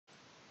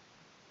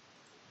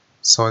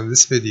So in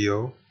this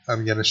video,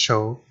 I'm going to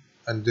show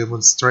a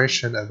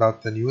demonstration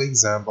about the new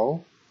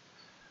example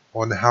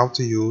on how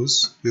to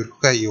use your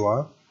KUKA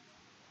iiwa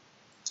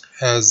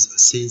as a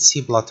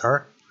CNC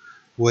plotter,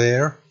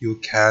 where you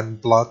can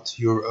plot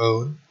your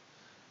own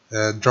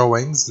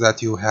drawings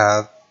that you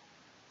have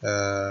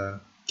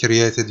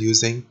created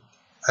using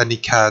any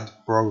CAD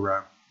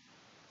program.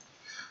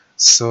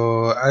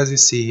 So as you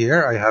see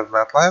here, I have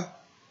MATLAB.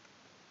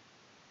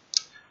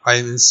 I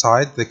am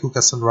inside the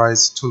KUKA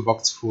Sunrise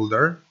Toolbox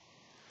folder.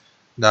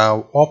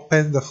 Now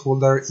open the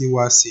folder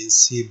iiwa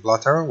CNC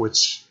plotter,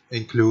 which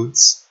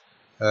includes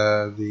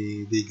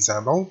the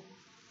example.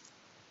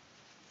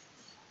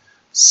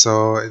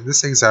 So in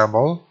this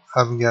example,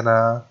 I'm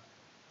gonna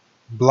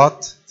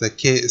plot the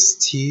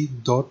kst.plt,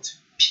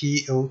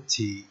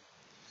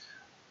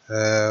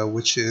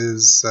 which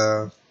is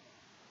a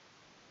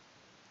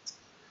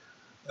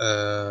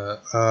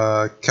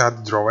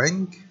CAD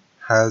drawing,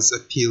 has a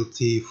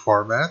PLT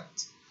format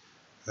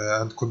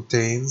and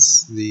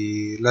contains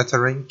the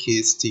lettering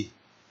KST.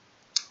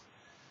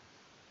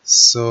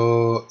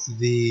 So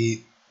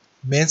the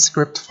main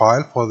script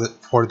file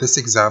for this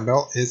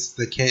example is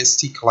the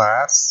KST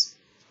class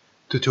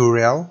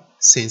tutorial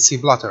CNC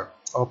plotter.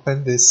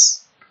 Open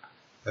this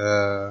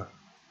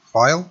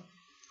file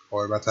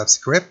or MATLAB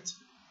script.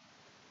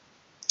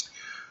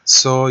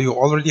 So you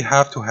already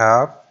have to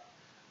have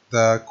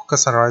the KUKA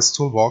Sunrise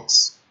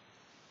Toolbox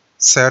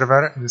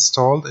server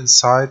installed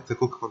inside the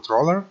KUKA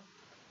controller.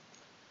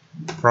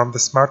 From the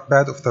smart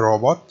pad of the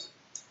robot,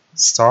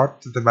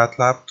 start the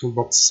MATLAB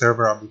Toolbox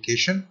server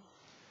application,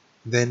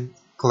 then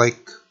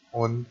click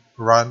on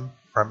Run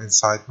from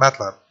inside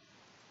MATLAB.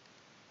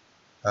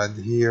 And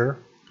here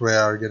we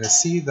are going to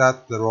see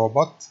that the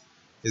robot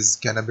is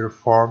going to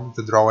perform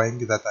the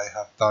drawing that I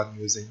have done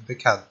using the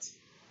CAD.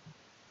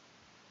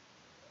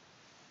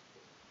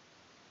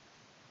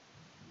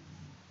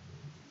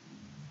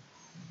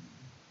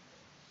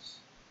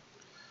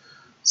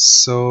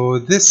 So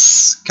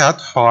this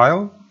CAD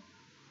file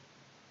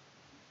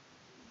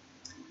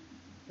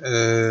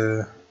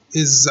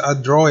is a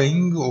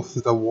drawing of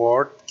the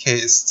word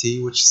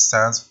KST, which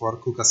stands for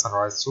KUKA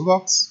Sunrise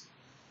Toolbox.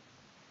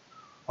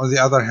 On the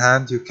other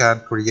hand, you can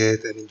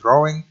create any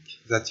drawing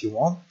that you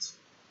want.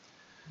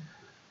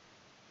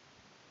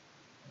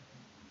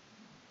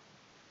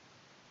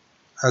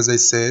 As I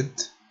said,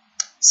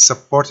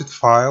 supported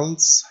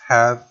files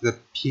have the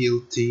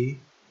PLT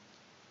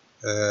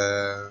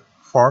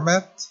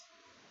format.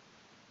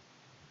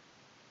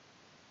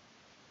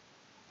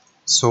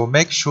 So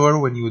make sure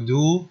when you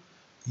do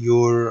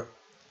your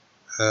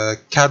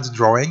CAD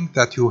drawing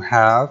that you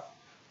have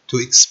to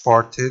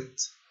export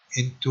it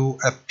into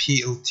a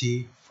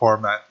PLT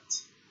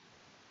format.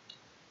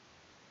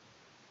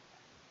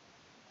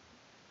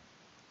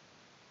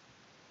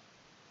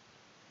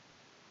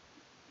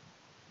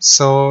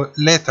 So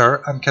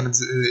later,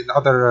 in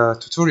other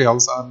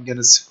tutorials, I'm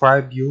gonna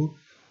describe you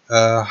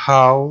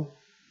how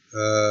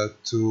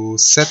to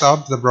set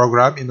up the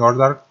program in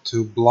order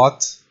to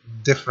plot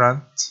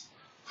different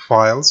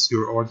files,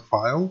 your own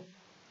file,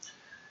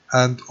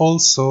 and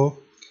also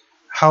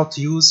how to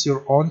use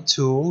your own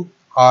tool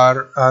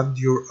and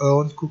your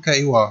own KUKA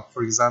iiwa.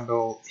 For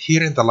example,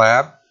 here in the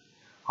lab,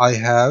 I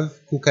have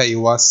KUKA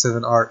iiwa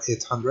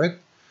 7R800.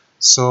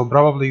 So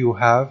probably you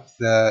have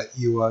the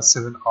iiwa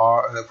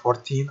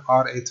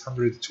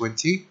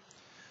 14R820.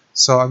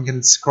 So I'm going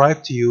to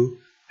describe to you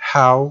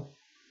how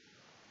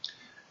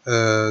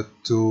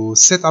to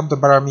set up the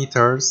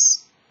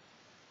parameters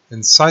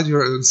inside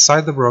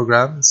the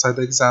program, inside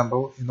the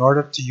example, in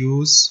order to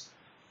use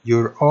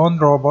your own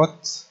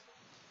robot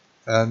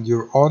and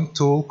your own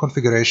tool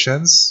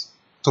configurations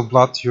to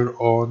plot your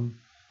own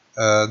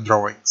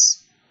drawings.